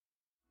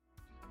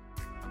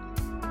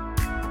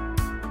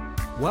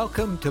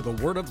Welcome to the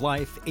Word of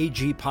Life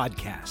AG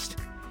podcast.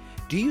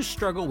 Do you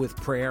struggle with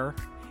prayer?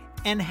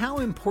 And how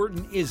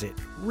important is it,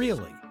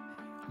 really?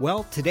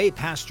 Well, today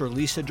Pastor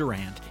Lisa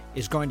Durant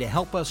is going to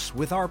help us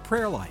with our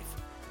prayer life.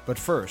 But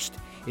first,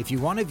 if you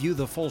want to view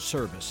the full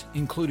service,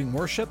 including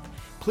worship,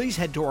 please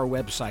head to our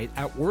website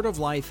at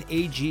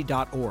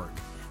wordoflifeag.org.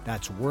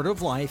 That's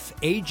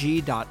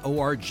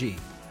wordoflifeag.org.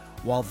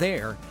 While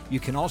there,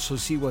 you can also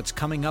see what's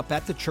coming up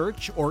at the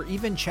church or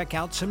even check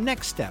out some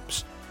next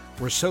steps.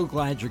 We're so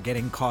glad you're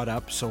getting caught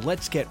up, so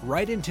let's get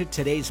right into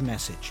today's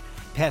message.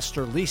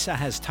 Pastor Lisa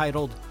has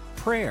titled,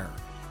 Prayer,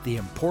 the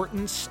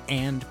Importance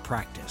and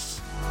Practice.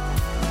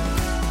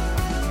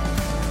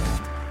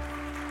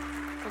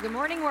 Well, good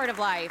morning, Word of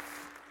Life.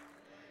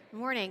 Good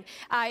morning.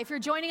 If you're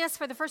joining us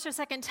for the first or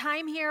second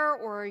time here,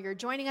 or you're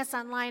joining us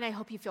online, I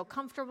hope you feel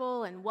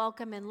comfortable and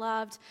welcome and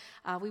loved.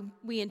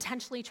 We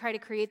intentionally try to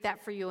create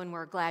that for you, and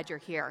we're glad you're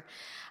here.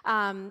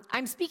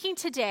 I'm speaking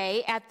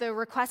today at the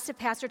request of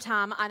Pastor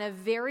Tom on a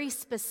very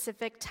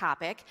specific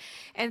topic.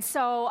 And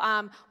so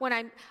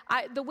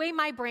the way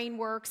my brain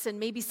works, and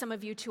maybe some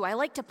of you too, I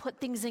like to put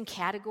things in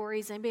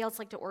categories. Anybody else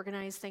like to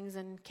organize things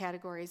in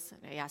categories?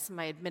 Yeah, some of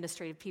my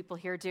administrative people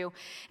here do.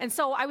 And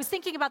so I was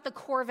thinking about the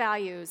core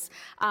values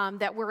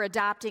that we're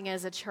adopting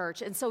as a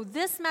church. And so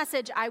this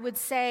message, I would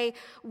say,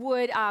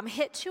 would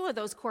hit two of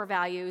those core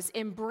values: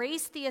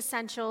 embrace the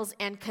essentials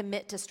and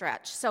commit to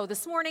stretch. So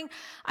this morning,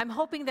 I'm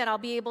hoping that I'll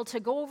be able to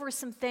go over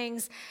some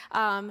things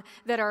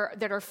that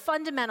are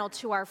fundamental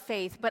to our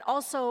faith, but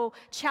also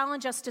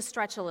challenge us to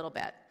stretch a little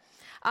bit.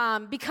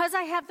 Because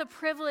I have the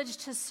privilege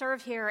to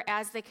serve here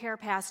as the care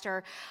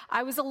pastor,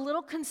 I was a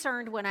little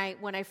concerned when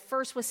I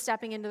first was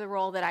stepping into the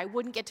role that I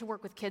wouldn't get to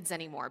work with kids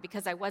anymore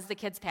because I was the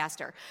kids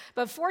pastor.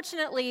 But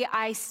fortunately,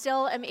 I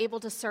still am able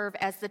to serve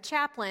as the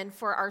chaplain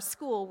for our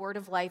school, Word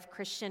of Life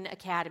Christian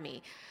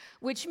Academy,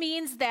 which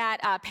means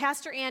that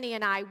Pastor Annie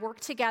and I work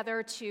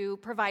together to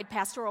provide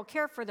pastoral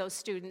care for those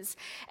students,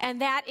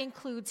 and that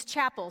includes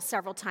chapel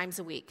several times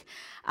a week.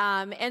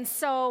 And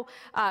so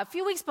a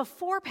few weeks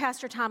before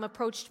Pastor Tom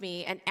approached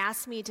me and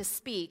asked me to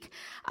speak,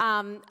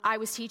 I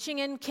was teaching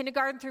in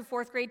kindergarten through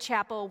fourth grade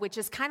chapel, which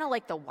is kind of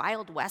like the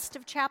Wild West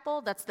of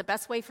chapel. That's the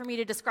best way for me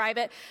to describe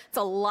it. It's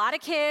a lot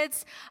of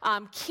kids,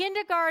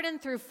 kindergarten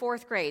through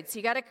fourth grade. So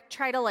you got to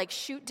try to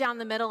shoot down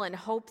the middle and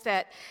hope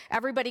that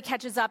everybody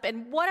catches up.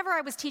 And whatever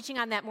I was teaching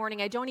on that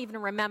morning, I don't even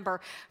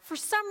remember. For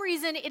some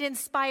reason, it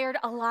inspired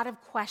a lot of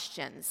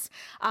questions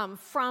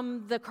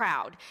from the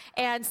crowd.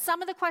 And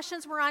some of the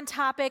questions were on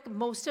topic,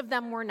 most of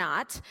them were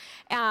not.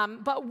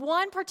 But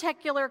one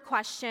particular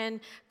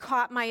question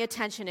caught my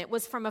attention. It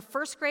was from a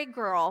first grade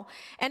girl.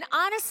 And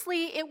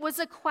honestly, it was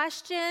a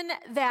question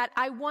that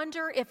I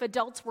wonder if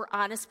adults were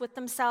honest with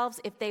themselves,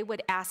 if they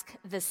would ask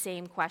the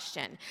same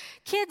question.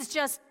 Kids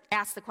just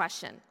ask the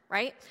question,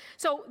 right?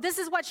 So this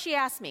is what she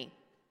asked me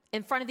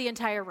in front of the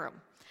entire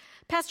room.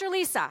 Pastor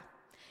Lisa,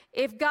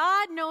 if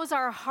God knows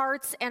our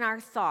hearts and our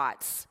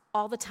thoughts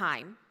all the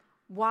time,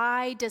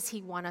 why does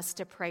he want us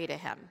to pray to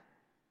him?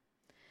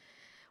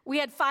 We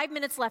had 5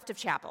 minutes left of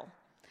chapel.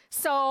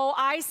 So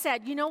I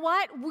said, you know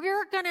what?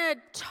 We're going to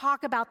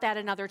talk about that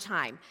another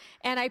time.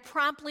 And I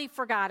promptly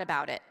forgot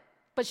about it.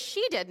 But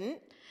she didn't.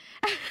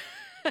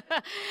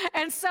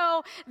 And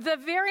so the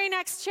very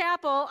next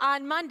chapel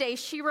on Monday,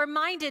 she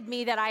reminded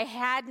me that I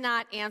had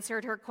not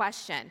answered her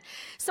question.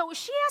 So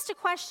she asked a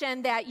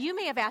question that you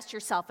may have asked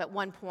yourself at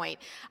one point.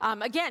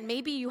 Again,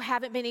 maybe you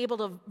haven't been able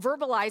to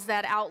verbalize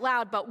that out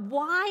loud, but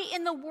why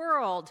in the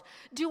world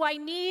do I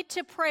need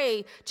to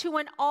pray to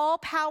an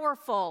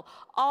all-powerful,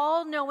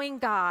 all-knowing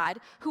God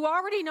who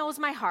already knows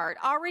my heart,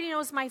 already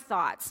knows my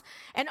thoughts,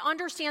 and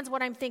understands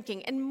what I'm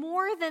thinking? And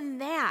more than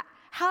that,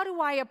 how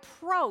do I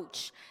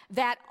approach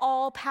that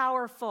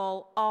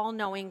all-powerful,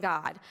 all-knowing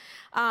God?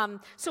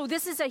 So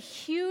this is a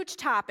huge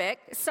topic.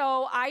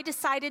 So I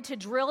decided to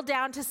drill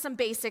down to some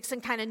basics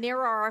and kind of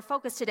narrow our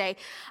focus today.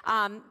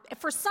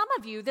 For some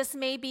of you, this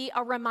may be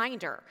a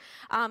reminder.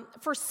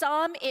 For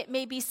some, it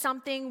may be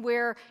something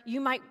where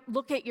you might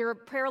look at your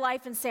prayer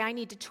life and say, I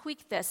need to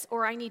tweak this,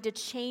 or I need to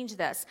change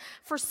this.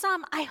 For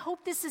some, I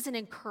hope this is an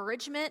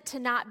encouragement to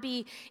not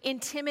be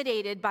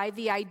intimidated by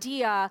the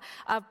idea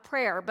of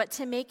prayer, but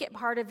to make it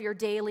part of your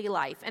daily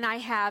life. And I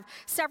have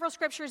several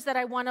scriptures that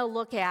I want to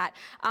look at.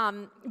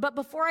 But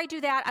before I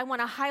do that, I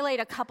want to highlight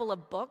a couple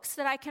of books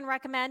that I can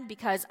recommend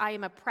because I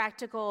am a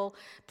practical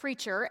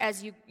preacher,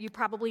 as you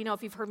probably know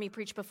if you've heard me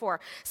preach before.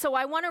 So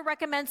I want to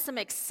recommend some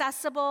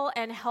accessible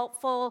and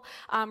helpful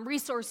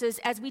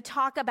resources as we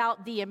talk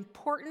about the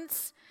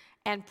importance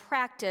and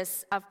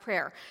practice of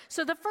prayer.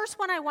 So the first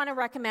one I want to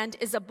recommend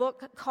is a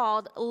book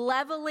called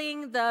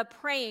Leveling the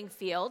Praying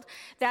Field.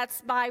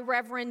 That's by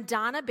Reverend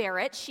Donna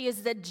Barrett. She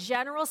is the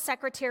General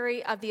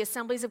Secretary of the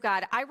Assemblies of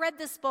God. I read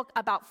this book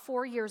about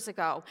 4 years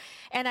ago,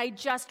 and I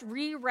just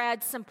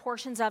reread some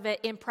portions of it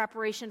in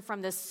preparation for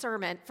this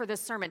sermon.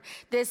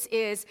 This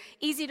is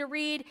easy to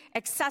read,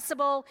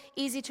 accessible,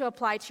 easy to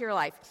apply to your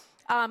life.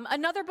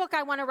 Another book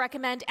I want to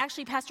recommend,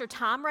 actually Pastor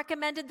Tom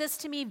recommended this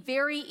to me,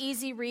 very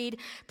easy read,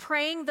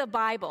 Praying the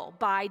Bible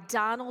by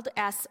Donald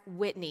S.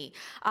 Whitney.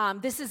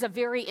 This is a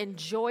very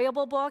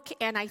enjoyable book,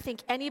 and I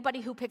think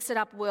anybody who picks it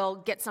up will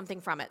get something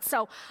from it.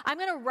 So I'm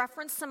going to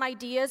reference some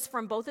ideas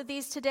from both of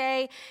these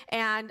today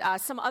and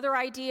some other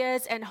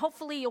ideas, and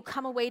hopefully you'll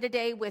come away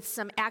today with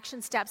some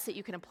action steps that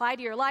you can apply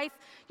to your life.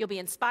 You'll be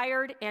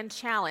inspired and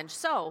challenged.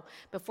 So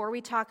before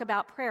we talk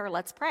about prayer,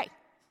 let's pray.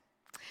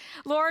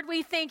 Lord,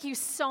 we thank you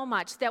so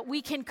much that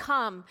we can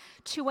come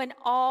to an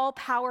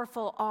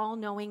all-powerful,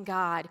 all-knowing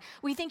God.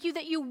 We thank you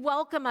that you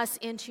welcome us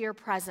into your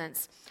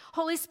presence.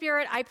 Holy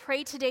Spirit, I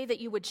pray today that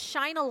you would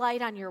shine a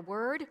light on your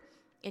word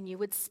and you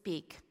would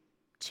speak.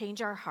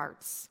 Change our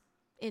hearts.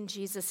 In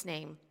Jesus'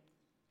 name,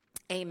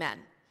 amen.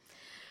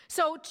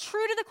 So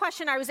true to the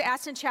question I was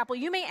asked in chapel,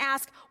 you may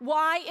ask,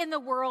 why in the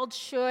world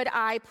should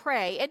I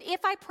pray? And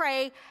if I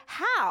pray,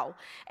 how?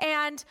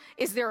 And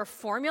is there a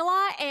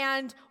formula?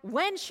 And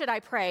when should I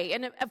pray?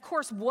 And of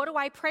course, what do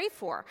I pray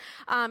for?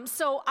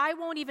 So I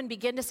won't even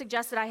begin to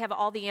suggest that I have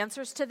all the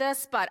answers to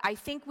this, but I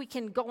think we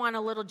can go on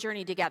a little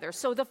journey together.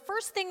 So the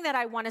first thing that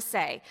I want to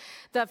say,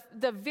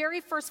 the very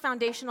first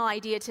foundational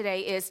idea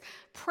today is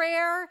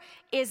prayer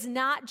is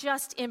not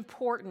just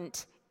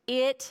important,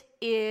 it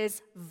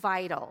is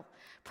vital.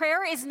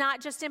 Prayer is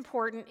not just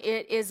important,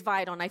 it is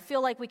vital. And I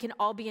feel like we can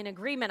all be in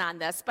agreement on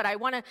this, but I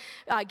want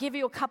to give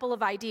you a couple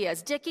of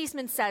ideas. Dick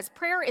Eastman says,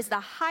 prayer is the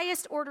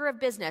highest order of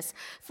business,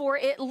 for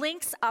it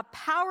links a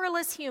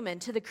powerless human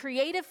to the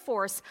creative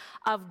force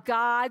of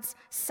God's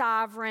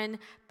sovereign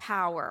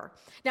power.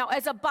 Now,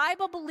 as a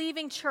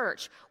Bible-believing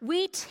church,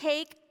 we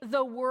take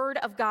the Word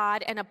of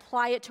God and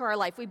apply it to our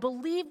life. We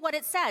believe what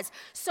it says.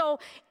 So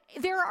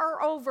there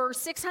are over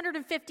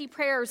 650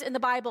 prayers in the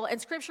Bible, and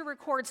Scripture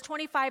records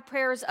 25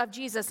 prayers of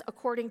Jesus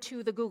according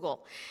to the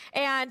Google.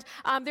 And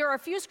there are a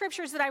few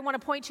scriptures that I want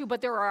to point to,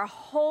 but there are a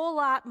whole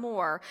lot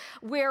more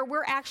where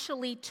we're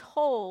actually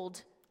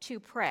told to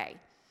pray.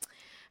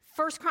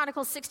 1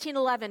 Chronicles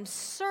 16:11,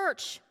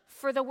 search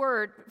for the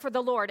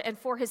Lord and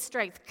for his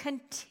strength.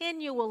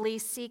 Continually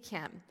seek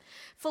him.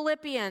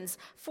 Philippians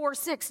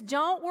 4:6,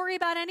 don't worry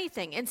about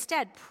anything.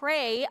 Instead,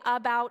 pray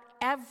about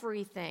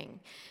everything.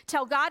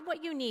 Tell God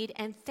what you need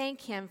and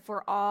thank him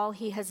for all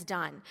he has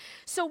done.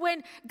 So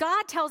when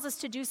God tells us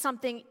to do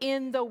something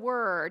in the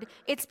Word,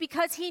 it's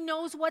because he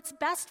knows what's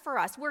best for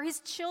us. We're his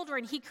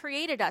children. He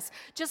created us.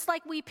 Just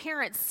like we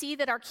parents see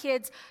that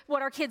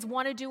what our kids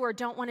want to do or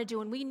don't want to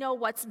do, and we know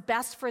what's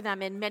best for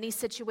them in many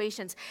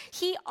situations.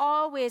 He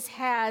always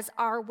has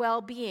our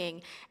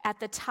well-being at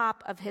the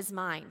top of his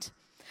mind.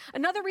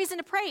 Another reason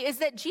to pray is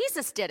that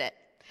Jesus did it.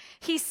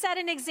 He set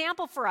an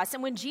example for us,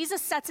 and when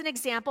Jesus sets an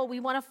example, we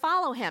want to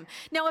follow him.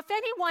 Now, if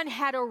anyone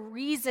had a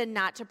reason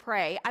not to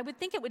pray, I would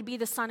think it would be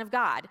the Son of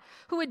God,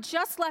 who had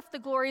just left the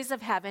glories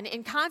of heaven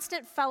in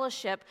constant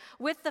fellowship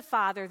with the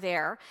Father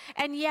there,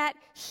 and yet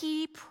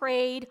he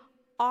prayed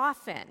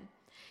often.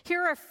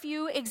 Here are a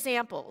few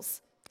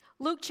examples.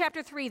 Luke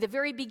chapter 3, the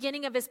very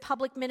beginning of his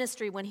public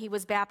ministry when he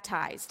was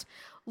baptized.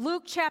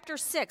 Luke chapter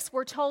 6,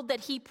 we're told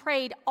that he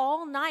prayed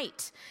all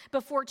night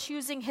before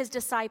choosing his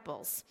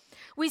disciples.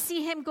 We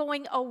see him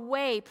going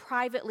away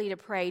privately to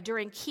pray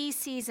during key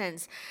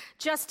seasons.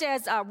 Just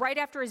as right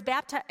after his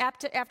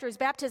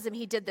baptism,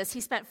 he did this. He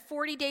spent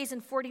 40 days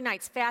and 40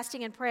 nights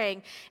fasting and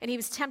praying, and he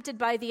was tempted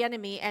by the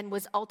enemy and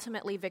was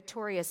ultimately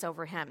victorious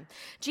over him.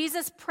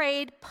 Jesus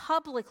prayed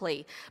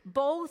publicly,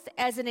 both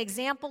as an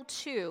example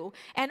to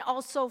and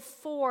also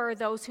for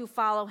those who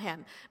follow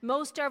him.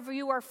 Most of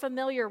you are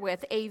familiar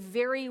with a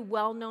very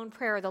well-known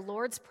prayer, the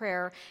Lord's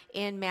Prayer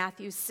in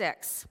Matthew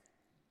 6.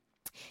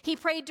 He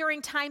prayed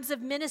during times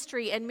of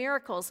ministry and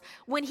miracles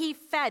when he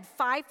fed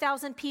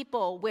 5,000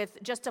 people with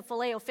just a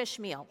Filet-O-Fish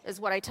meal, is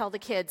what I tell the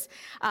kids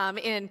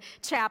in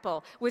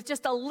chapel. With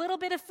just a little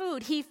bit of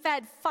food, he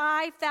fed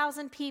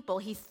 5,000 people.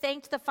 He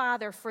thanked the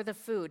Father for the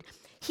food.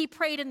 He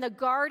prayed in the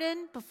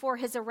garden before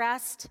his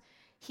arrest.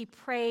 He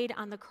prayed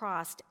on the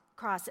cross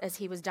as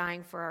he was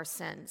dying for our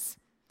sins.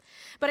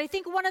 But I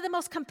think one of the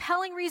most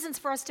compelling reasons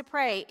for us to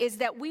pray is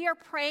that we are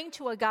praying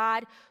to a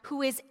God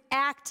who is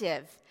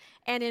active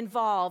and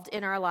involved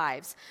in our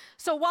lives.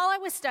 So while I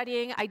was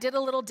studying, I did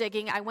a little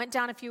digging. I went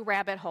down a few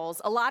rabbit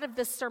holes. A lot of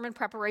this sermon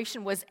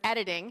preparation was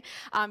editing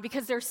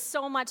because there's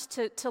so much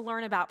to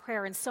learn about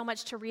prayer and so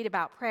much to read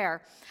about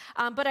prayer.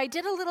 But I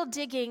did a little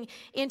digging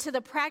into the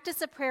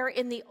practice of prayer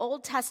in the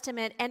Old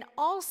Testament and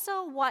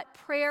also what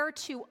prayer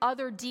to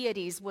other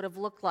deities would have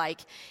looked like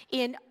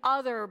in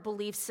other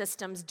belief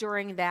systems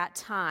during that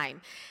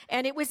time.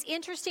 And it was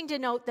interesting to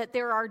note that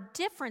there are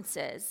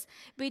differences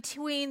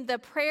between the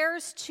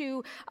prayers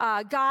to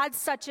gods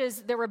such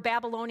as there were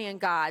Babylonian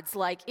gods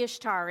like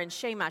Ishtar and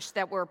Shamash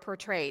that were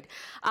portrayed,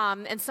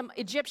 and some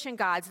Egyptian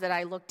gods that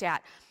I looked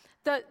at.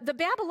 The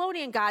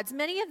Babylonian gods,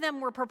 many of them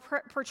were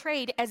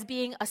portrayed as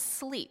being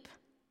asleep.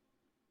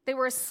 They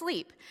were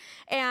asleep,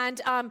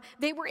 and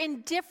they were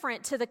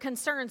indifferent to the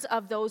concerns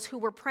of those who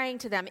were praying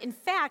to them. In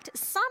fact,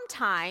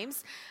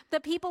 sometimes the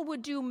people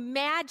would do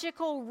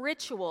magical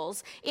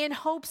rituals in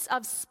hopes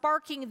of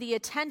sparking the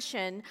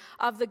attention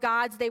of the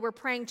gods they were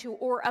praying to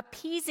or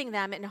appeasing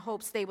them in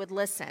hopes they would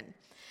listen.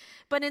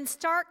 But in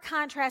stark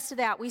contrast to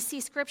that, we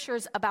see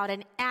scriptures about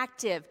an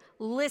active,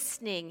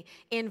 listening,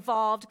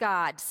 involved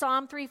God.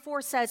 Psalm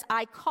 3:4 says,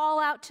 I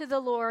call out to the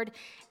Lord,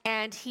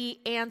 and he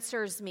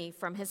answers me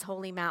from his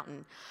holy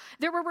mountain.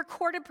 There were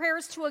recorded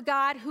prayers to a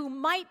God who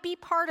might be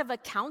part of a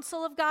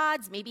council of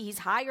gods. Maybe he's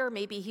higher,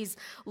 maybe he's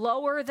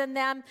lower than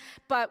them.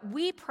 But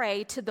we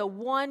pray to the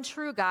one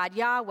true God,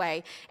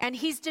 Yahweh, and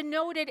he's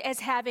denoted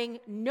as having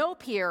no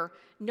peer,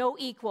 no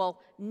equal,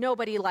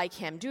 nobody like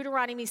him.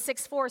 Deuteronomy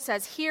 6:4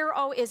 says, Hear,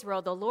 O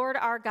Israel, the Lord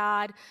our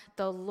God,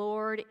 the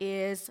Lord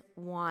is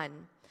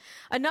one.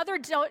 Another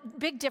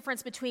big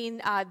difference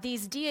between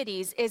these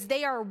deities is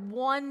they are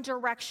one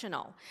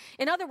directional.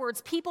 In other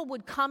words, people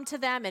would come to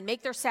them and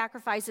make their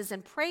sacrifices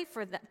and pray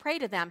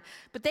to them,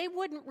 but they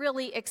wouldn't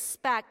really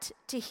expect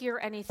to hear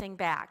anything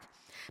back.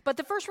 But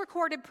the first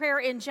recorded prayer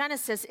in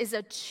Genesis is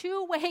a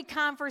two-way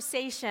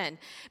conversation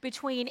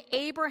between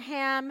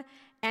Abraham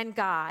and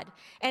God.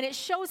 And it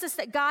shows us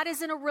that God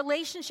is in a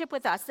relationship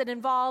with us that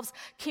involves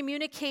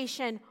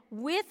communication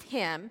with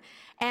him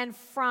and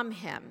from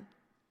him.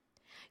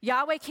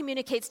 Yahweh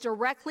communicates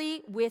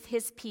directly with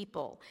his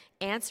people,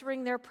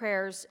 answering their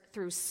prayers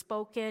through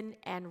spoken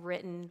and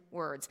written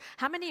words.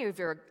 How many of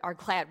you are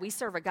glad we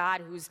serve a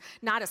God who's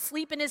not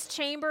asleep in his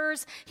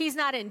chambers? He's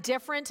not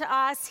indifferent to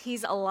us.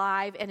 He's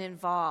alive and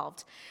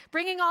involved.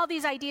 Bringing all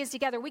these ideas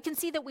together, we can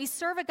see that we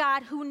serve a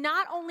God who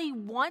not only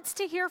wants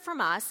to hear from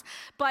us,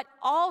 but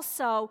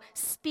also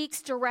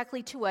speaks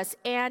directly to us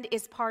and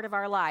is part of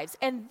our lives.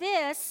 And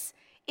this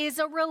is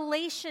a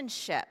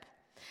relationship.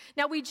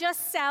 Now, we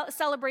just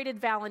celebrated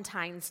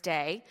Valentine's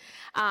Day,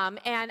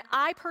 and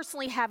I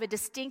personally have a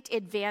distinct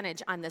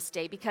advantage on this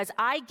day because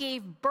I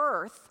gave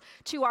birth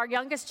to our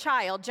youngest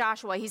child,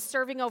 Joshua. He's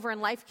serving over in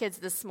Life Kids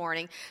this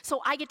morning.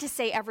 So I get to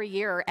say every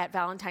year at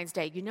Valentine's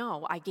Day,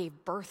 I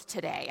gave birth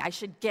today. I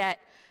should get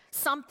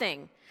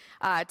something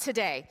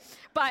today.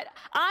 But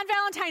on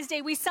Valentine's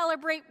Day, we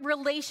celebrate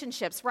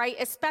relationships, right?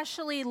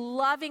 Especially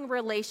loving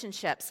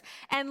relationships.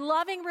 And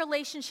loving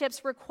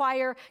relationships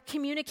require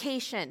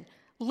communication,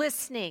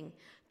 listening,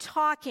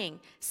 talking,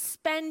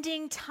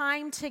 spending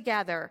time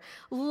together,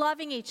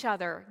 loving each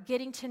other,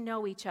 getting to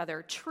know each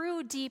other.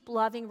 True, deep,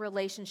 loving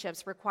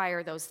relationships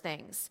require those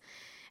things.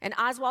 And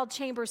Oswald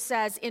Chambers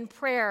says, in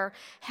prayer,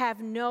 have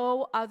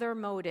no other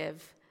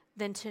motive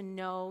than to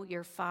know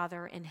your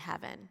Father in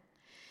heaven.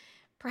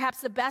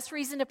 Perhaps the best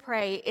reason to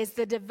pray is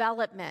the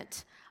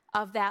development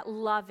of that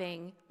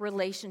loving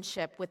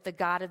relationship with the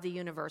God of the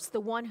universe, the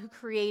one who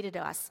created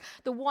us,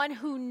 the one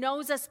who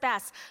knows us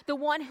best, the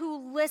one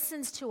who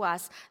listens to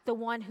us, the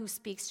one who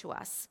speaks to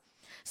us.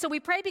 So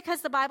we pray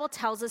because the Bible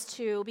tells us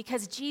to,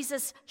 because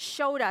Jesus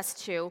showed us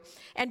to,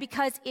 and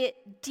because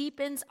it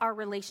deepens our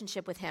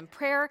relationship with him.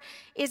 Prayer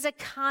is a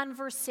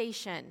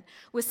conversation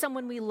with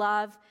someone we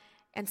love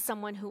and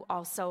someone who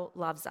also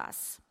loves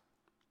us.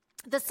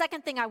 The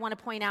second thing I want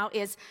to point out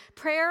is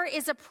prayer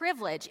is a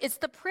privilege. It's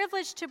the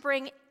privilege to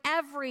bring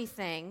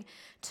everything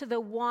to the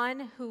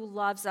one who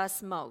loves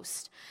us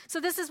most. So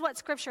this is what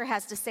Scripture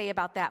has to say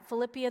about that.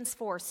 Philippians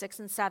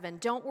 4:6-7.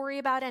 Don't worry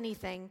about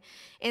anything.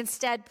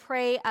 Instead,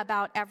 pray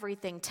about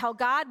everything. Tell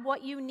God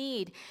what you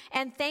need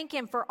and thank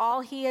him for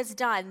all he has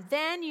done.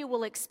 Then you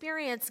will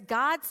experience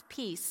God's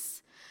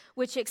peace,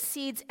 which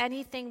exceeds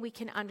anything we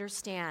can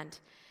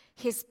understand.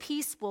 His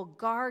peace will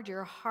guard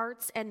your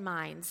hearts and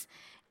minds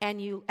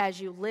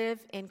as you live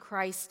in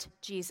Christ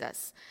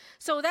Jesus.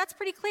 So that's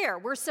pretty clear.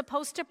 We're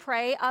supposed to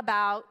pray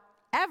about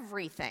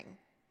everything.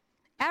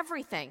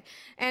 Everything.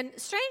 And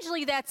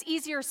strangely, that's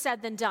easier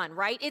said than done,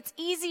 right? It's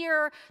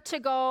easier to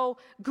go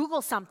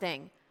Google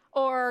something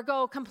or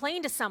go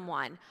complain to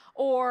someone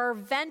or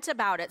vent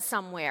about it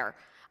somewhere.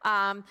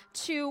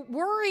 To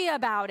worry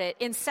about it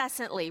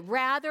incessantly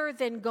rather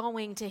than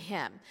going to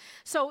him.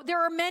 So there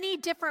are many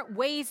different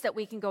ways that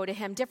we can go to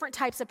him, different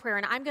types of prayer,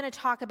 and I'm going to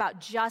talk about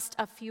just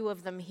a few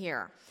of them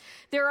here.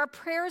 There are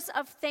prayers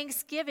of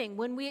thanksgiving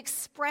when we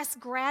express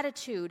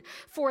gratitude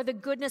for the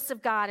goodness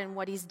of God and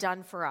what he's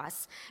done for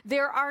us.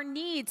 There are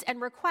needs and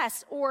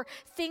requests or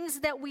things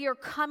that we are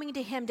coming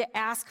to him to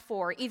ask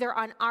for, either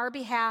on our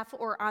behalf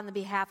or on the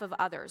behalf of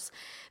others.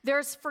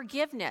 There's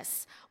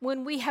forgiveness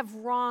when we have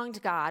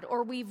wronged God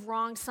or we've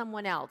wronged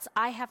someone else.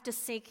 I have to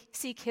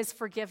seek his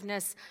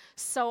forgiveness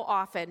so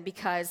often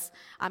because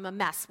I'm a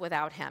mess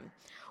without him.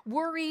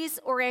 Worries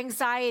or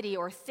anxiety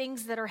or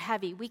things that are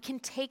heavy, we can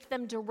take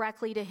them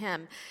directly to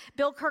him.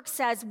 Bill Kirk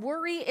says,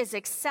 worry is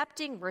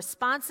accepting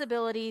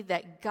responsibility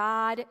that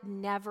God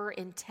never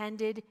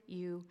intended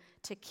you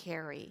to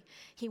carry.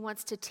 He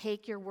wants to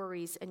take your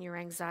worries and your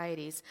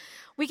anxieties.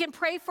 We can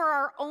pray for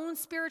our own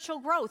spiritual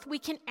growth. We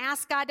can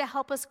ask God to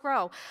help us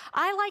grow.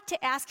 I like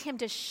to ask him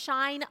to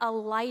shine a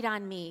light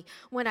on me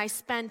when I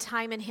spend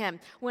time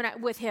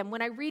with him.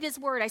 When I read his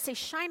word, I say,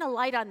 shine a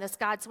light on this,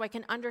 God, so I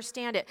can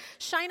understand it.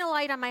 Shine a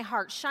light on my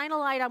heart. Shine a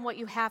light on what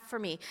you have for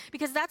me.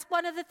 Because that's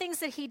one of the things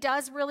that he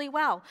does really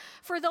well.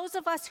 For those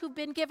of us who've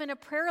been given a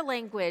prayer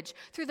language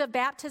through the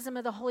baptism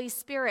of the Holy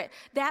Spirit,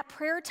 that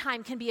prayer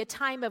time can be a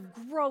time of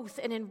growth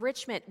and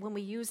enrichment when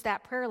we use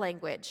that prayer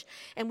language.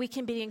 And we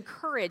can be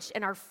encouraged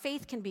and our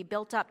faith can be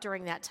built up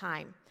during that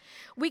time.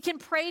 We can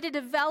pray to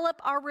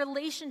develop our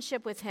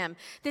relationship with him.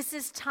 This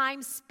is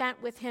time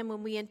spent with him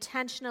when we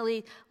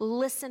intentionally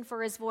listen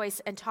for his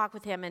voice and talk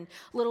with him. And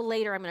a little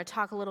later, I'm going to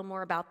talk a little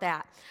more about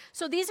that.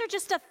 So these are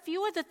just a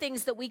few of the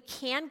things that we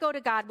can go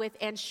to God with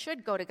and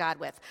should go to God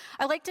with.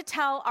 I like to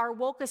tell our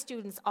WOCA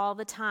students all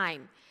the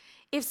time,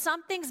 if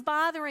something's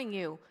bothering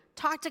you,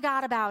 talk to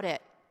God about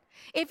it.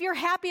 If you're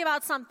happy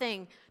about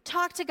something,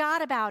 talk to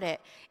God about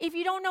it. If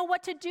you don't know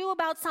what to do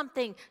about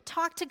something,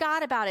 talk to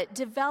God about it.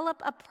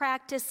 Develop a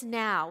practice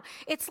now.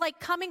 It's like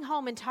coming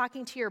home and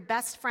talking to your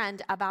best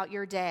friend about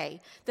your day,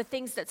 the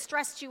things that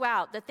stressed you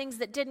out, the things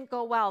that didn't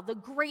go well, the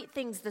great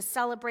things, the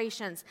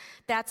celebrations.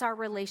 That's our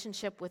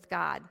relationship with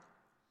God.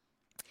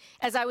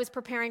 As I was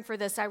preparing for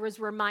this, I was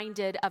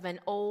reminded of an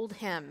old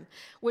hymn,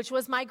 which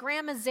was my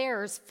Grandma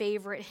Zare's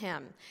favorite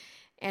hymn.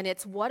 And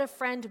it's, what a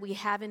friend we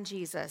have in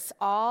Jesus,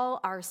 all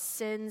our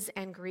sins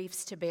and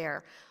griefs to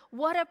bear.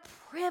 What a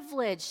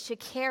privilege to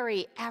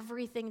carry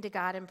everything to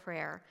God in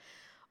prayer.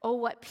 Oh,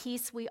 what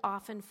peace we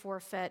often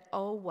forfeit.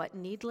 Oh, what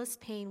needless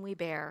pain we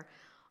bear.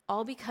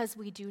 All because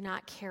we do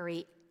not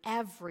carry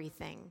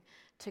everything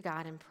to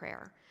God in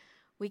prayer.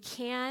 We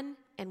can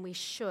and we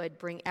should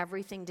bring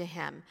everything to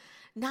him,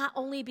 not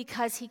only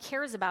because he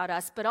cares about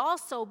us, but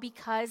also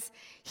because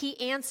he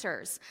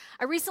answers.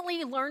 I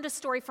recently learned a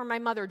story from my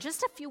mother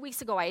just a few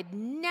weeks ago. I had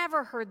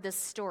never heard this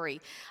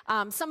story.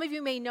 Some of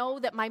you may know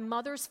that my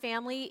mother's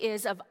family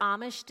is of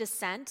Amish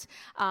descent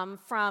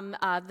from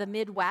the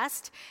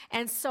Midwest.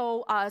 And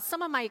so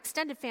some of my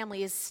extended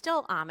family is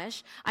still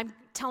Amish. I'm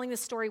telling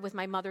this story with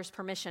my mother's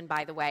permission,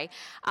 by the way.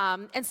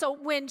 And so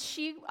when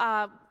she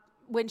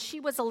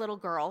was a little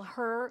girl,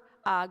 her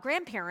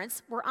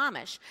grandparents were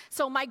Amish.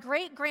 So my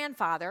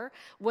great-grandfather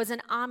was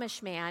an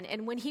Amish man,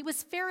 and when he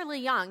was fairly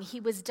young, he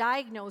was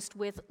diagnosed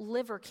with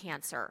liver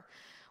cancer,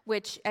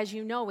 which, as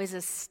you know, is a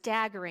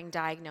staggering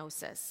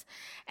diagnosis.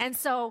 And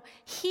so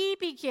he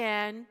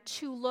began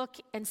to look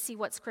and see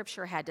what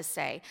Scripture had to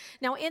say.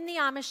 Now, in the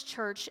Amish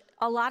church,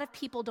 a lot of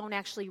people don't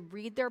actually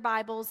read their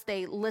Bibles.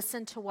 They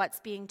listen to what's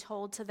being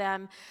told to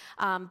them,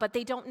 but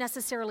they don't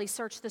necessarily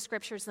search the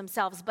Scriptures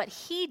themselves. But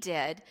he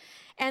did,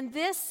 and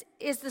this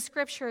is the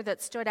Scripture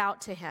that stood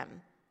out to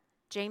him.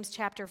 James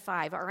chapter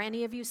 5, are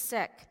any of you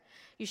sick?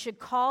 You should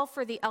call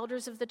for the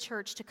elders of the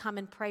church to come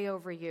and pray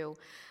over you,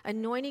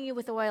 anointing you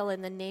with oil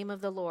in the name of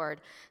the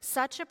Lord.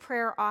 Such a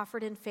prayer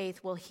offered in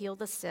faith will heal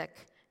the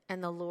sick,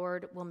 and the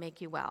Lord will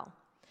make you well.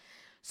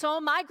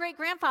 So my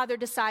great-grandfather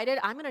decided,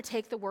 I'm going to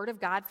take the word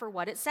of God for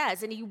what it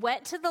says. And he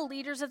went to the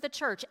leaders of the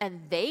church, and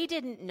they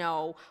didn't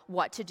know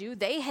what to do.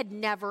 They had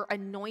never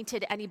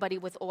anointed anybody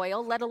with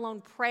oil, let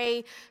alone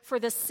pray for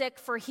the sick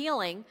for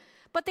healing,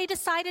 but they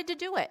decided to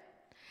do it.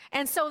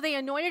 And so they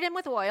anointed him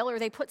with oil, or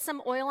they put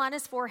some oil on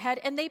his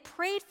forehead, and they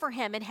prayed for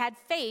him and had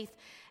faith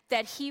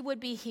that he would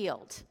be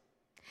healed.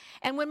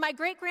 And when my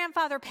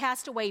great-grandfather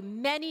passed away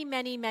many,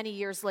 many, many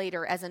years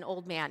later as an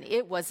old man,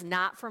 it was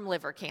not from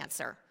liver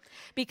cancer.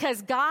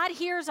 Because God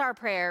hears our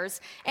prayers,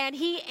 and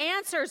he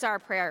answers our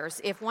prayers.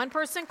 If one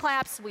person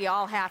claps, we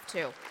all have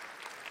to.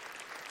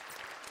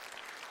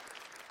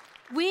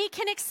 We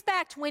can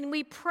expect when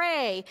we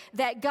pray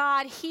that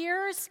God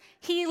hears,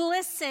 he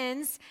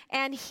listens,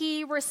 and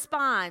he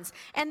responds.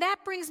 And that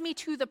brings me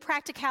to the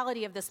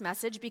practicality of this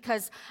message,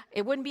 because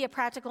it wouldn't be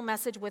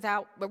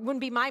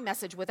my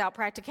message without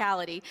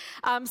practicality.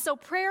 So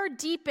prayer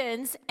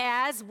deepens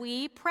as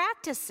we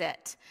practice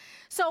it.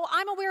 So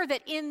I'm aware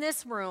that in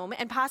this room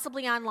and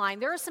possibly online,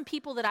 there are some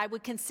people that I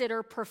would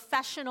consider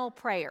professional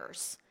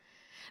prayers.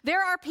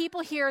 There are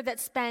people here that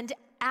spend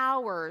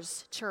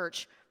hours,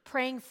 church,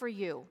 praying for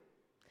you,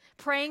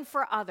 praying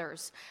for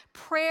others.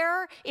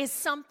 Prayer is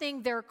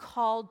something they're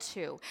called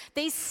to.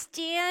 They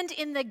stand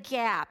in the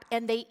gap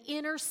and they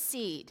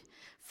intercede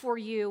for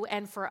you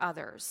and for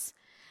others.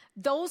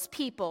 Those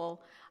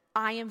people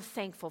I am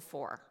thankful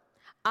for.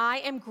 I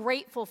am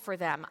grateful for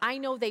them. I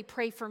know they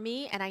pray for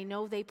me, and I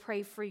know they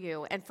pray for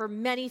you and for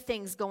many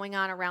things going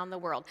on around the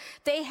world.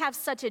 They have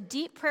such a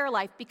deep prayer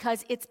life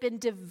because it's been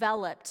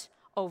developed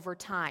over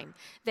time.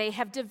 They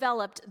have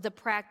developed the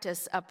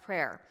practice of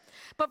prayer.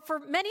 But for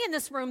many in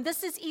this room,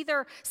 this is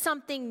either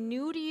something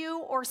new to you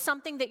or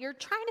something that you're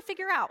trying to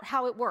figure out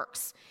how it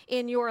works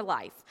in your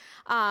life.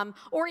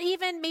 Or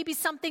even maybe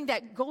something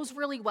that goes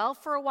really well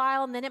for a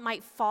while and then it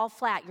might fall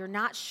flat. You're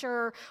not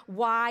sure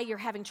why you're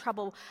having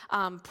trouble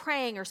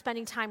praying or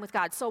spending time with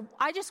God. So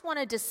I just want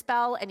to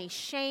dispel any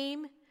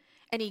shame,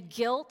 any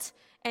guilt,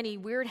 any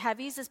weird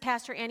heavies, as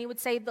Pastor Annie would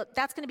say,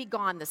 that's going to be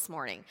gone this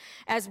morning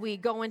as we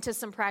go into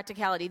some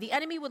practicality. The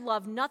enemy would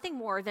love nothing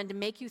more than to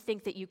make you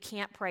think that you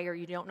can't pray or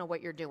you don't know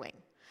what you're doing.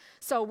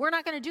 So we're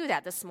not going to do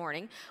that this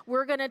morning.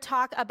 We're going to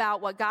talk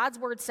about what God's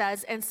word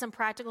says and some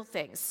practical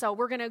things. So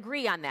we're going to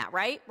agree on that,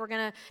 right? We're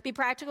going to be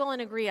practical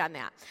and agree on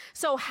that.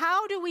 So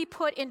how do we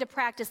put into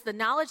practice the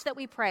knowledge that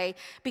we pray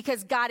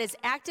because God is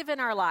active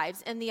in our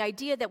lives and the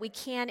idea that we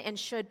can and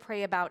should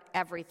pray about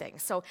everything?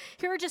 So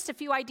here are just a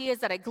few ideas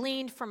that I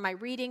gleaned from my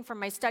reading, from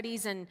my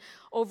studies, and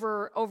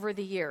over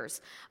the years.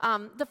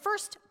 The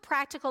first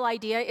practical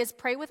idea is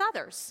pray with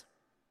others.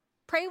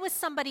 Pray with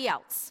somebody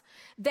else.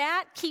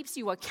 That keeps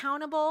you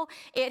accountable.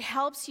 It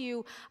helps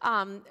you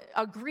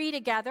agree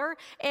together,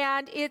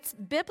 and it's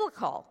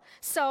biblical.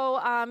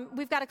 So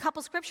we've got a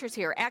couple scriptures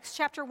here. Acts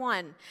chapter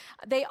 1.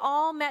 They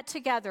all met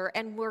together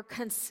and were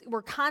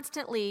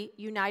constantly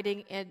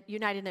united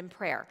in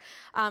prayer.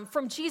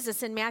 From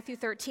Jesus in Matthew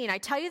 13, I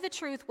tell you the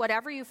truth,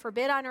 whatever you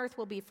forbid on earth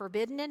will be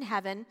forbidden in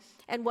heaven,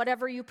 and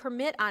whatever you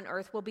permit on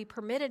earth will be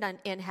permitted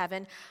in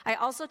heaven. I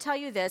also tell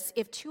you this,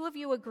 if two of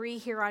you agree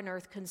here on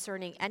earth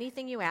concerning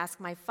anything you ask,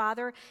 my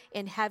Father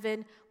in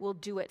heaven will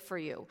do it for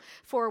you.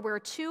 For where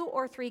 2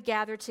 or 3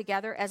 gather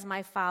together as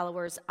my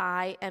followers,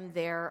 I am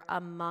there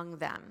among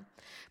them.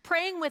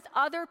 Praying with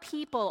other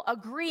people,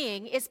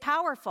 agreeing, is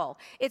powerful.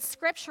 It's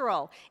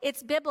scriptural.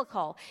 It's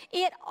biblical.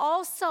 It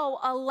also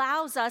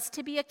allows us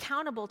to be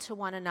accountable to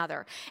one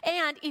another.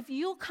 And if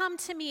you'll come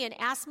to me and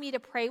ask me to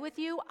pray with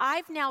you,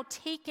 I've now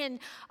taken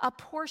a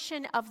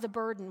portion of the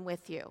burden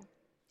with you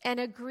and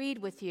agreed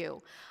with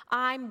you.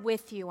 I'm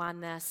with you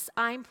on this.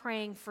 I'm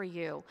praying for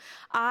you.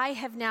 I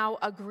have now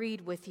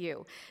agreed with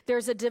you.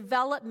 There's a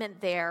development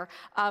there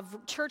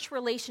of church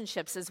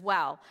relationships as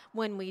well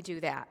when we do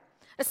that.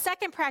 A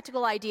second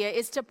practical idea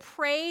is to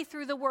pray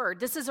through the Word.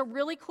 This is a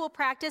really cool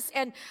practice,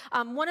 and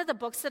one of the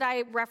books that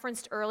I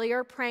referenced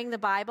earlier, Praying the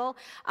Bible,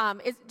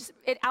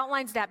 it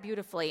outlines that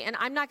beautifully. And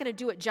I'm not going to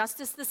do it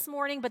justice this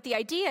morning, but the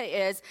idea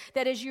is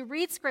that as you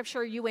read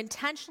Scripture, you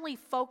intentionally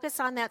focus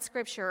on that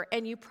Scripture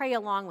and you pray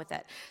along with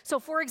it. So,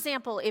 for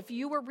example, if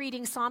you were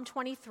reading Psalm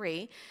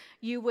 23,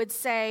 you would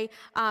say,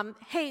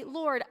 hey,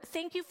 Lord,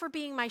 thank you for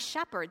being my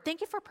shepherd.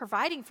 Thank you for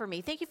providing for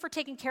me. Thank you for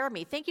taking care of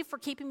me. Thank you for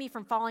keeping me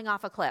from falling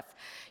off a cliff.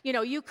 You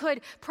know, you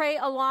could pray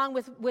along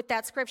with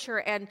that scripture,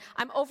 and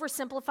I'm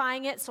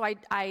oversimplifying it, so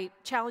I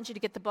challenge you to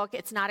get the book.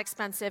 It's not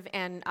expensive,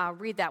 and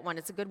read that one.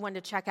 It's a good one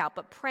to check out.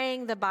 But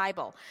praying the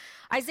Bible.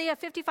 Isaiah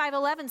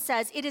 55:11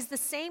 says, it is the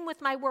same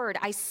with my word.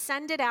 I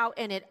send it out,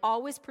 and it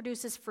always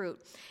produces fruit.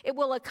 It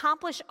will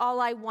accomplish all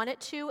I want it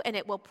to, and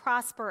it will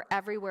prosper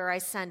everywhere I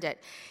send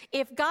it.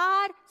 If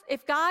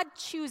God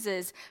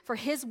chooses for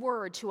his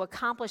word to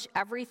accomplish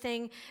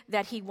everything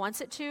that he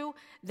wants it to,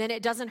 then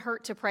it doesn't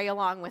hurt to pray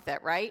along with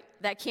it, right?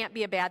 That can't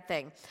be a bad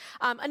thing.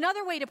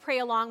 Another way to pray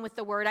along with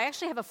the word, I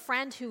actually have a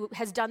friend who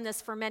has done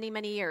this for many,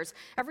 many years.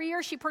 Every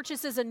year she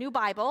purchases a new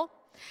Bible,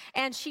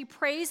 and she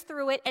prays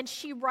through it, and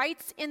she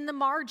writes in the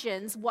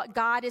margins what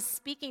God is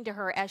speaking to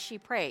her as she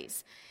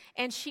prays.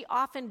 And she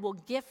often will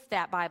gift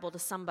that Bible to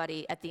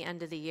somebody at the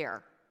end of the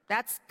year.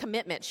 That's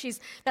commitment.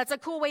 That's a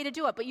cool way to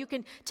do it. But you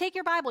can take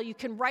your Bible, you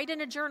can write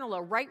in a journal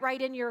or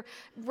write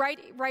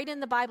in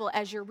the Bible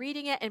as you're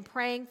reading it and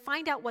praying.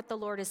 Find out what the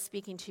Lord is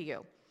speaking to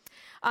you.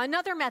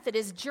 Another method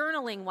is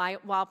journaling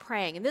while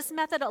praying. And this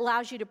method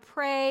allows you to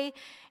pray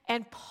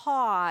and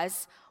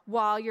pause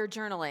while you're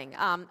journaling.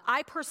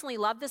 I personally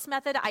love this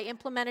method. I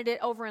implemented it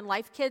over in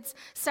Life Kids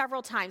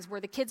several times, where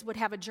the kids would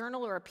have a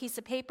journal or a piece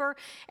of paper,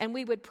 and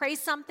we would pray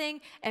something,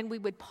 and we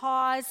would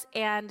pause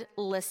and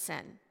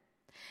listen.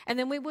 And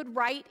then we would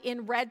write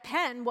in red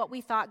pen what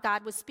we thought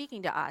God was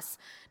speaking to us.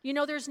 You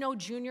know, there's no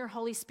junior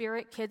Holy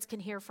Spirit. Kids can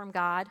hear from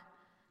God.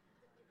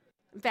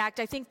 In fact,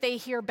 I think they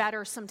hear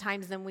better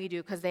sometimes than we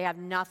do because they have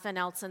nothing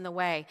else in the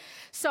way.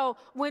 So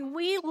when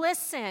we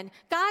listen,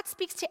 God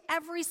speaks to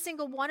every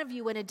single one of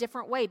you in a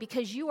different way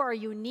because you are a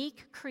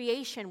unique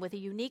creation with a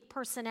unique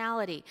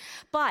personality.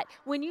 But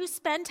when you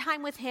spend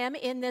time with him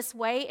in this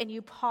way and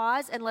you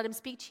pause and let him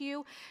speak to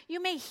you,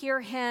 you may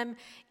hear him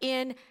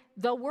in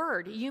the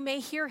word. You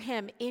may hear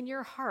him in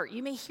your heart.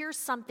 You may hear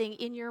something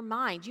in your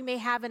mind. You may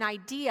have an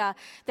idea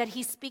that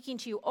he's speaking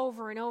to you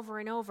over and over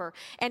and over.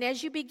 And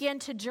as you begin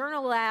to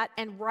journal that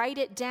and write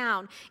it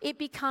down, it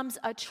becomes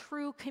a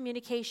true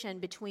communication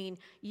between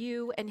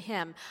you and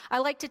him. I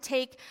like to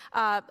take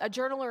a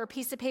journal or a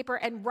piece of paper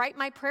and write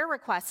my prayer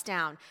requests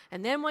down.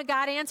 And then when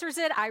God answers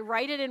it, I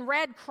write it in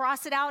red,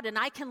 cross it out, and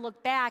I can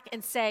look back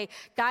and say,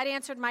 God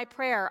answered my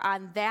prayer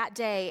on that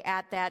day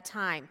at that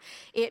time.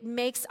 It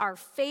makes our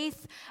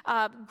faith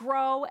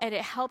grow, and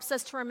it helps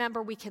us to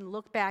remember we can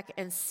look back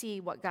and see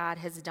what God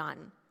has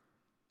done.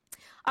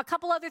 A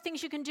couple other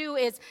things you can do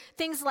is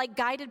things like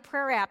guided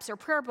prayer apps or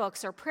prayer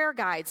books or prayer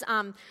guides.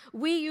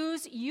 We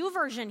use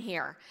YouVersion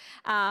here.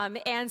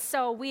 And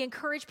so we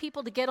encourage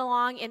people to get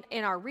along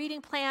in our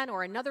reading plan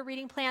or another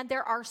reading plan.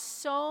 There are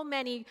so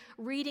many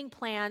reading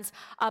plans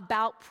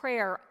about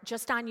prayer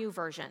just on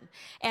YouVersion.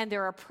 And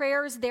there are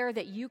prayers there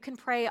that you can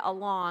pray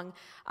along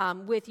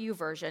with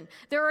YouVersion.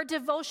 There are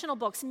devotional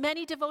books.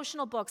 Many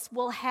devotional books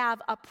will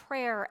have a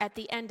prayer at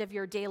the end of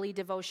your daily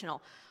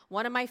devotional.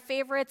 One of my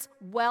favorites,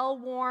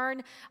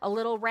 well-worn, a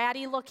little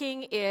ratty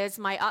looking, is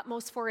My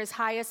Utmost for His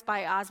Highest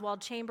by Oswald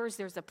Chambers.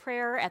 There's a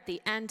prayer at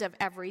the end of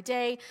every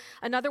day.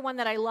 Another one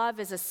that I love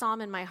is A Psalm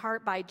in My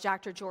Heart by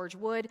Dr. George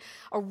Wood.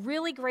 A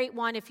really great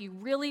one if you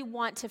really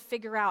want to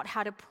figure out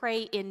how to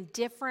pray in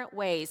different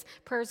ways.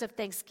 Prayers of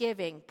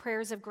thanksgiving,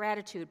 prayers of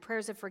gratitude,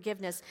 prayers of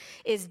forgiveness,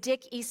 is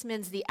Dick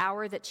Eastman's The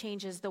Hour That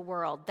Changes the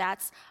World.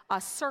 That's a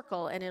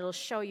circle, and it'll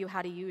show you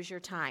how to use your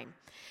time.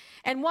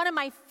 And one of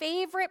my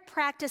favorite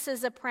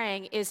practices of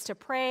praying is to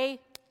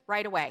pray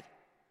right away.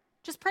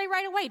 Just pray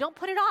right away. Don't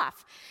put it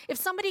off. If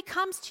somebody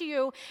comes to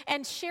you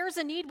and shares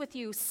a need with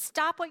you,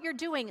 stop what you're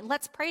doing.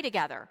 Let's pray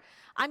together.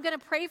 I'm going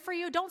to pray for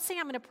you. Don't say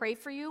I'm going to pray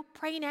for you.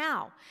 Pray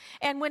now.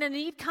 And when a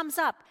need comes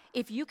up,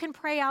 if you can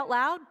pray out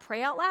loud,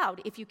 pray out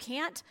loud. If you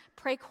can't,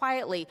 pray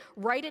quietly.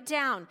 Write it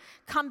down.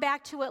 Come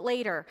back to it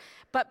later.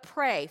 But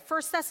pray.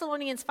 1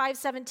 Thessalonians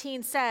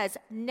 5:17 says,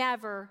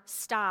 never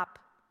stop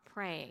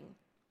praying.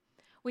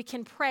 We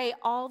can pray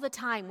all the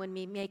time when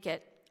we make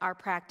it our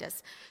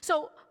practice.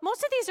 So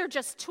most of these are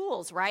just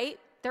tools, right?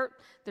 They're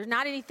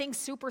not anything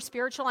super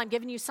spiritual. I'm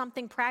giving you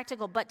something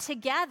practical. But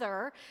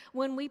together,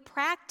 when we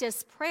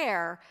practice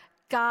prayer,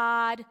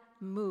 God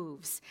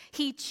moves.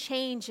 He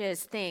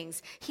changes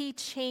things. He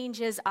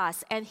changes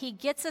us. And He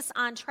gets us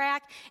on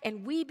track,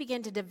 and we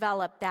begin to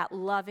develop that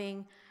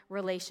loving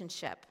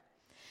relationship.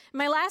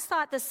 My last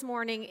thought this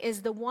morning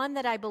is the one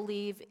that I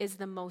believe is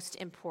the most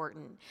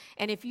important.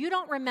 And if you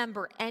don't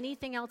remember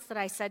anything else that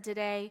I said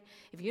today,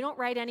 if you don't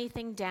write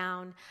anything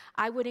down,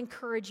 I would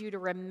encourage you to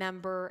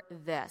remember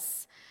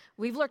this.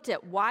 We've looked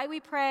at why we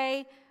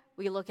pray,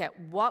 we look at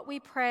what we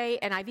pray,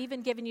 and I've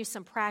even given you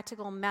some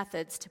practical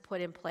methods to put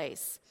in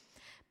place.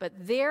 But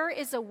there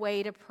is a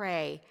way to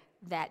pray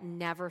that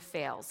never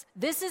fails.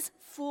 This is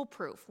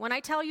foolproof. When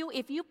I tell you,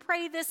 if you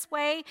pray this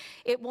way,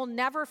 it will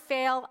never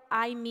fail,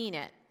 I mean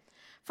it.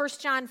 1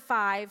 John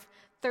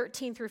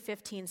 5:13 through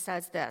 15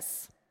 says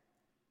this,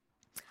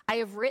 I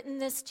have written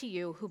this to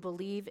you who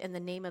believe in the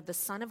name of the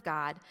Son of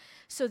God,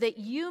 so that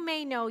you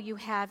may know you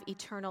have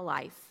eternal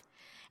life.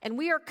 And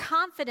we are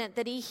confident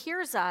that He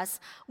hears us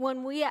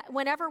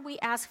whenever we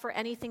ask for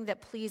anything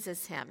that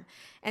pleases Him.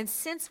 And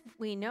since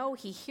we know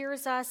He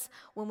hears us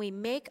when we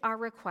make our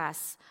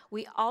requests,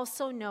 we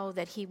also know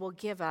that He will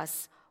give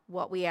us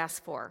what we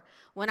ask for.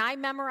 When I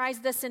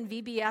memorized this in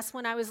VBS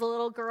when I was a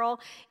little girl,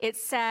 it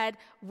said,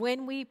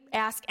 when we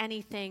ask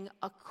anything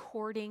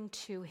according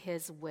to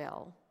His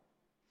will.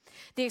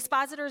 The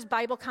Expositor's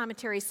Bible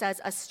commentary says,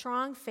 a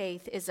strong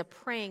faith is a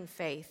praying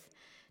faith,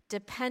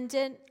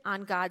 dependent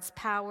on God's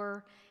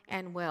power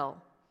and will.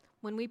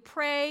 When we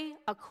pray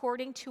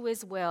according to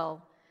His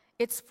will,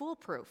 it's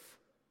foolproof.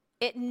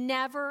 It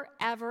never,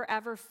 ever,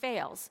 ever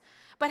fails.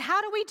 But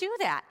how do we do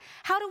that?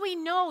 How do we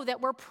know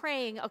that we're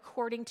praying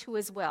according to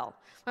His will?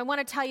 I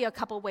want to tell you a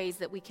couple ways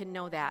that we can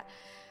know that.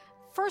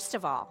 First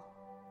of all,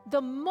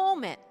 the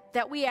moment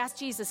that we ask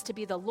Jesus to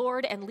be the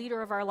Lord and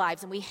leader of our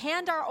lives, and we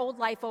hand our old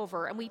life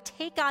over and we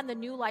take on the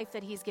new life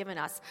that He's given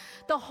us,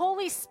 the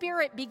Holy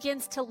Spirit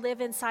begins to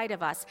live inside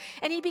of us,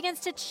 and He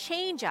begins to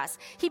change us.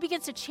 He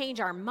begins to change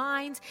our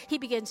minds. He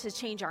begins to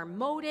change our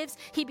motives.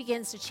 He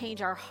begins to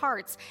change our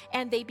hearts,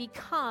 and they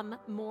become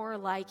more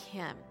like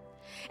Him.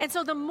 And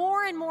so the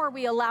more and more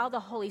we allow the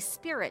Holy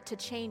Spirit to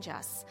change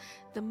us,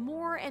 the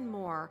more and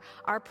more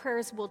our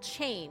prayers will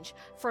change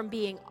from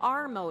being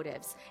our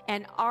motives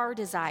and our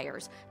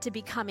desires to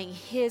becoming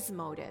His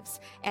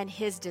motives and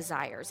His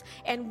desires.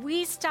 And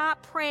we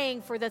stop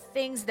praying for the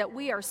things that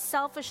we are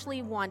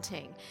selfishly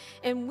wanting.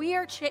 And we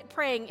are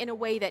praying in a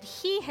way that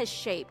He has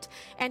shaped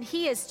and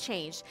He has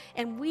changed.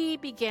 And we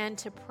begin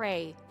to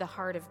pray the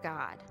heart of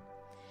God.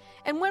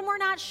 And when we're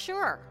not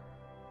sure,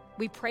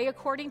 we pray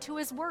according to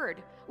His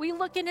word. We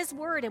look in His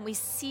word and we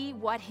see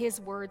what His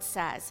word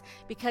says,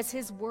 because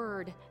His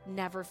word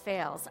never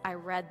fails. I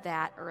read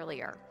that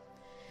earlier.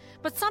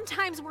 But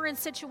sometimes we're in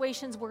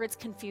situations where it's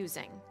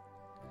confusing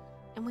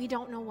and we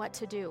don't know what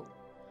to do.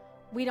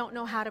 We don't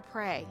know how to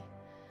pray.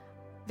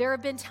 There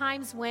have been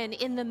times when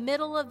in the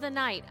middle of the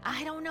night,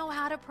 I don't know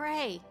how to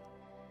pray.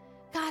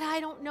 God,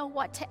 I don't know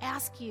what to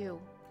ask you.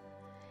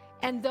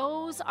 And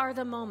those are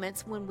the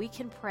moments when we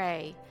can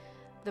pray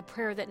the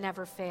prayer that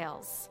never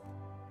fails.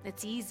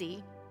 It's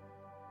easy.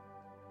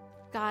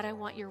 God, I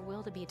want your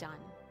will to be done.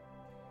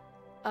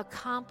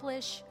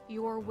 Accomplish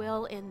your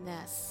will in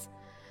this.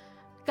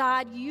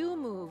 God, you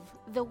move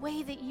the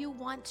way that you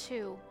want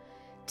to.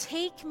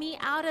 Take me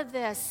out of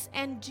this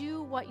and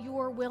do what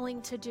you're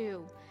willing to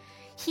do.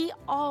 He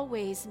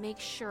always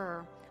makes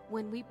sure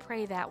when we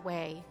pray that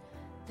way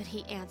that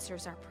He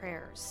answers our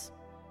prayers.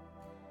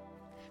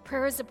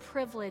 Prayer is a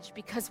privilege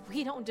because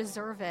we don't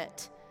deserve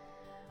it.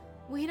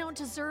 We don't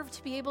deserve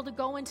to be able to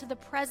go into the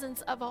presence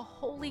of a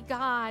holy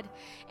God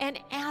and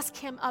ask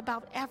him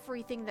about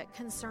everything that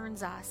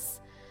concerns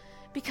us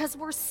because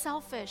we're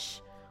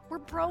selfish, we're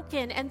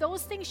broken, and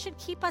those things should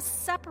keep us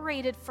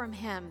separated from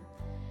him.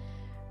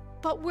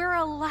 But we're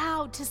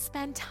allowed to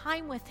spend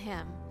time with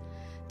him,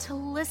 to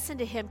listen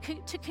to him,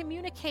 to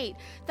communicate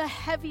the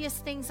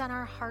heaviest things on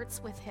our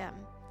hearts with him.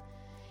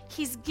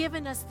 He's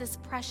given us this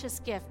precious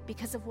gift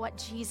because of what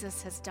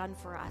Jesus has done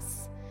for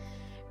us.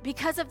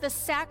 Because of the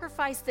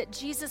sacrifice that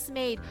Jesus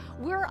made,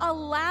 we're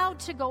allowed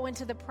to go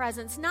into the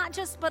presence, not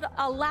just but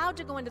allowed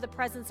to go into the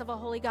presence of a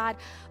holy God,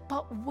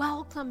 but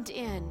welcomed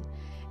in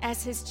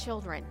as his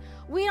children.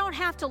 We don't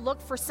have to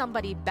look for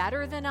somebody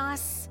better than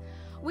us.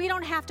 We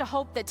don't have to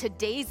hope that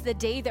today's the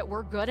day that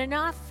we're good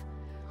enough.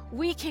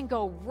 We can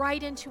go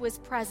right into his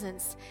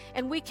presence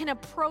and we can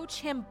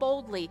approach him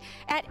boldly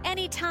at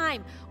any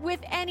time, with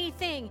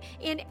anything,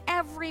 in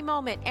every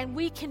moment. And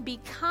we can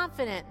be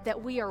confident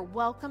that we are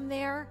welcome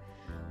there,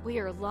 we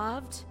are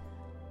loved,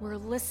 we're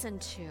listened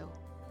to,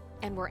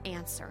 and we're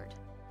answered.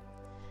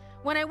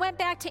 When I went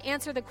back to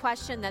answer the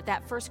question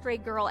that first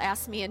grade girl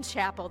asked me in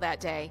chapel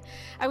that day,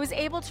 I was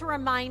able to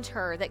remind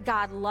her that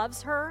God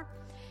loves her.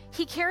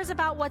 He cares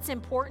about what's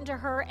important to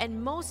her,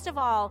 and most of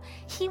all,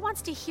 he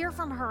wants to hear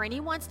from her and he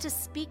wants to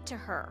speak to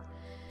her.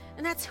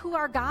 And that's who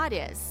our God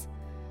is.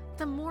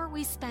 The more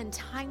we spend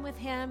time with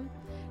him,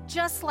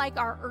 just like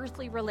our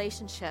earthly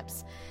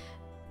relationships,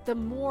 the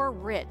more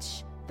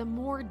rich, the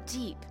more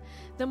deep,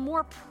 the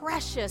more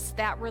precious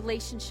that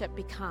relationship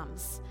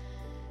becomes.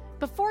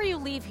 Before you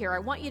leave here, I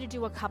want you to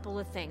do a couple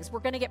of things. We're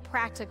going to get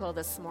practical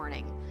this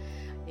morning.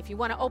 If you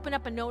want to open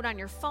up a note on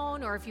your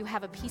phone or if you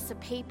have a piece of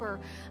paper,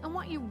 I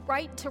want you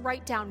to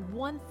write down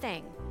one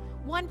thing,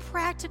 one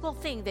practical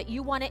thing that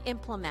you want to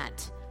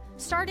implement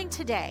starting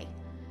today.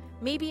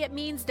 Maybe it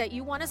means that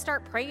you want to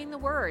start praying the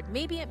word.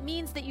 Maybe it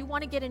means that you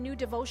want to get a new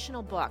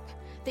devotional book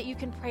that you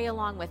can pray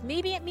along with.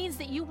 Maybe it means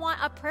that you want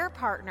a prayer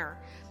partner,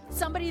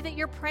 somebody that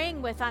you're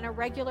praying with on a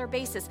regular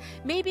basis.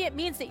 Maybe it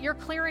means that you're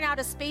clearing out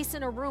a space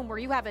in a room where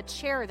you have a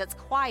chair that's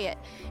quiet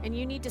and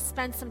you need to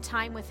spend some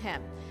time with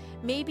him.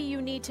 Maybe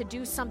you need to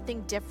do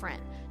something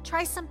different.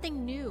 Try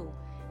something new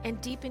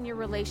and deepen your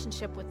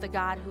relationship with the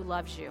God who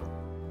loves you.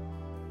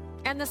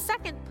 And the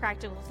second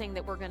practical thing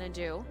that we're going to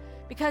do,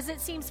 because it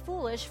seems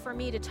foolish for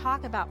me to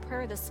talk about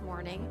prayer this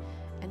morning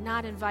and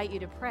not invite you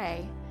to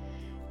pray,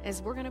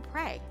 is we're going to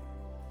pray.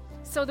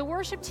 So the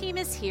worship team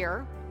is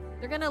here.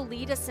 They're going to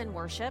lead us in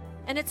worship,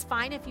 and it's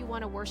fine if you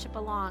want to worship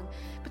along.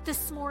 But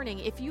this morning,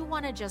 if you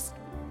want to just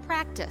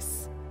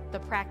practice the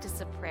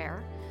practice of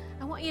prayer,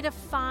 I want you to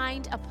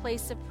find a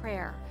place of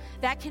prayer.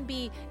 That can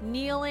be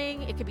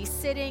kneeling, it could be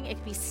sitting, it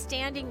could be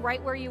standing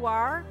right where you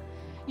are.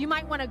 You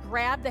might want to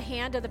grab the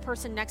hand of the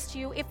person next to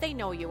you if they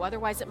know you,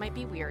 otherwise it might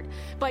be weird.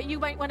 But you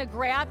might want to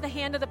grab the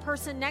hand of the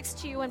person next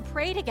to you and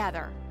pray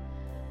together.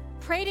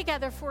 Pray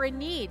together for a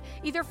need,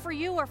 either for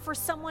you or for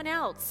someone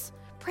else.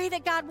 Pray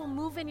that God will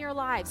move in your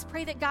lives.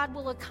 Pray that God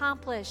will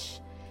accomplish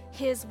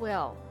his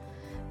will.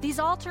 These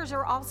altars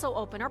are also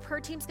open. Our prayer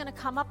team's going to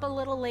come up a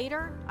little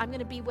later. I'm going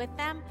to be with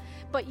them.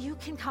 But you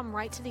can come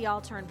right to the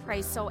altar and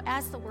pray. So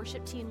as the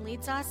worship team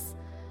leads us,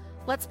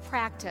 let's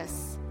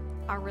practice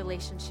our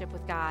relationship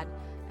with God,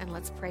 and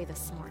let's pray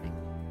this morning.